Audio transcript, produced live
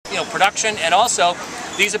production, and also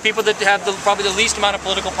these are people that have probably the least amount of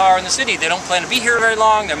political power in the city. They don't plan to be here very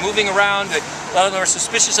long. They're moving around. A lot of them are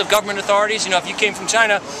suspicious of government authorities. If you came from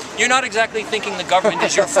China, you're not exactly thinking the government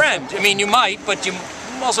is your friend. I mean, you might, but you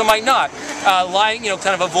also might not. Lying,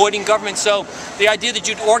 kind of avoiding government. So the idea that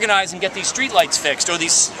you'd organize and get these street lights fixed,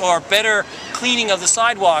 or better cleaning of the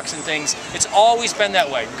sidewalks and things, it's always been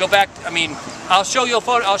that way. Go back. I mean, I'll show you a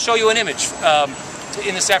photo. I'll show you an image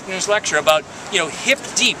in this afternoon's lecture about hip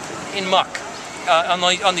deep in muck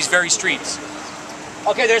on these very streets.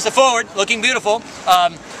 Okay, there's the Forward, looking beautiful.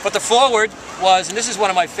 But the Forward was, and this is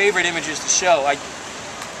one of my favorite images to show.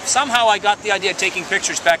 Somehow I got the idea of taking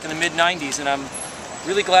pictures back in the mid-90s, and I'm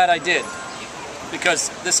really glad I did, because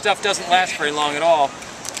this stuff doesn't last very long at all.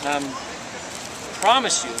 I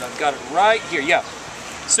promise you, I've got it right here. Yeah.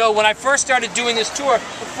 So when I first started doing this tour,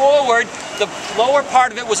 the Forward, the lower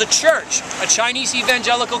part of it was a church, a Chinese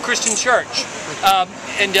evangelical Christian church.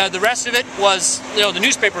 And the rest of it was, the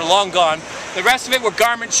newspaper long gone. The rest of it were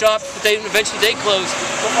garment shops, but eventually they closed.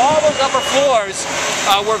 But all those upper floors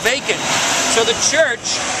were vacant. So the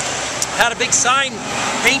church had a big sign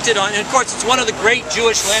painted on, and of course it's one of the great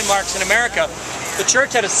Jewish landmarks in America. The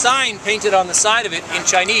church had a sign painted on the side of it in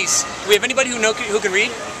Chinese. Do we have anybody who can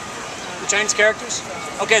read the Chinese characters?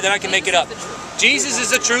 Okay, then I can make it up. Jesus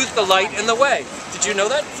is the truth, the light, and the way. Did you know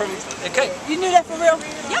that? Okay. You knew that for real?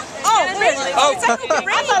 Yeah. Oh, really? Oh.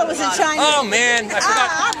 I thought it was in Chinese. Oh, man. I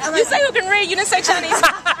forgot. You say who can read, you didn't say Chinese.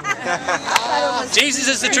 Jesus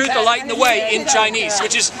is the truth, the light, and the way in Chinese,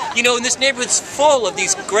 which is, in this neighborhood's full of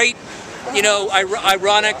these great,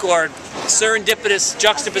 ironic or serendipitous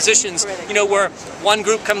juxtapositions, where one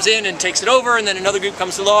group comes in and takes it over, and then another group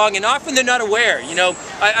comes along, and often they're not aware.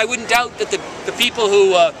 I wouldn't doubt that the people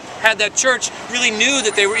who had that church really knew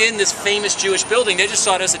that they were in this famous Jewish building. They just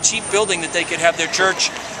saw it as a cheap building that they could have their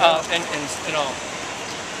church and all.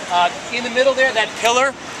 In the middle there, that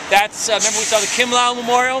pillar, that's, remember we saw the Kim Lau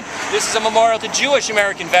Memorial? This is a memorial to Jewish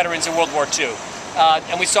American veterans in World War II.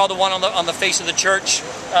 And we saw the one on the face of the church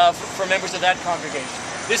for members of that congregation.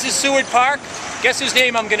 This is Seward Park. Guess whose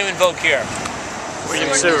name I'm going to invoke here?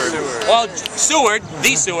 William Seward. Well, Seward,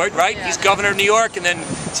 the Seward, right? He's governor of New York and then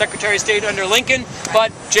Secretary of State under Lincoln.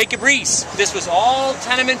 But Jacob Riis. This was all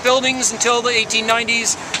tenement buildings until the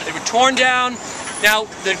 1890s. They were torn down. Now,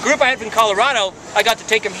 the group I had from Colorado, I got to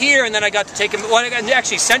take them here, and then I got to take them,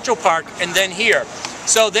 actually Central Park, and then here.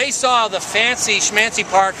 So they saw the fancy schmancy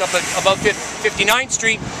park up above 59th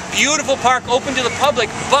Street. Beautiful park, open to the public,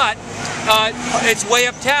 but it's way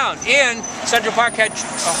uptown. And Central Park had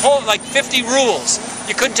a whole, 50 rules.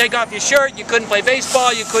 You couldn't take off your shirt, you couldn't play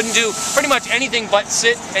baseball, you couldn't do pretty much anything but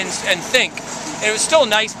sit and think. And it was still a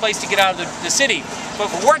nice place to get out of the city. But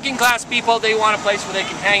for working class people, they want a place where they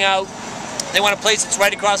can hang out. They want a place that's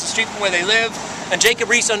right across the street from where they live. And Jacob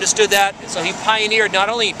Riis understood that, so he pioneered not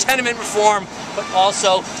only tenement reform, but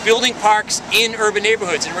also building parks in urban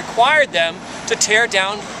neighborhoods, and required them to tear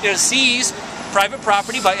down, seize private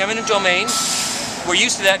property by eminent domain. We're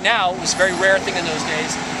used to that now. It was a very rare thing in those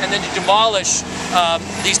days. And then to demolish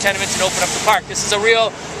these tenements and open up the park. This is a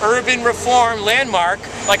real urban reform landmark,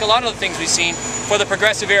 like a lot of the things we've seen for the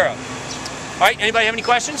progressive era. All right, anybody have any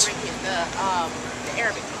questions? The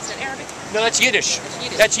Arabic. Is it Arabic? No, that's Yiddish.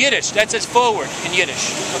 That's Yiddish. That says Forward in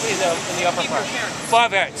Yiddish. In the upper part.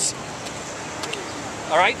 5 hertz.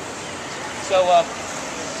 All right? So,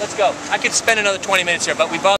 let's go. I could spend another 20 minutes here, but we both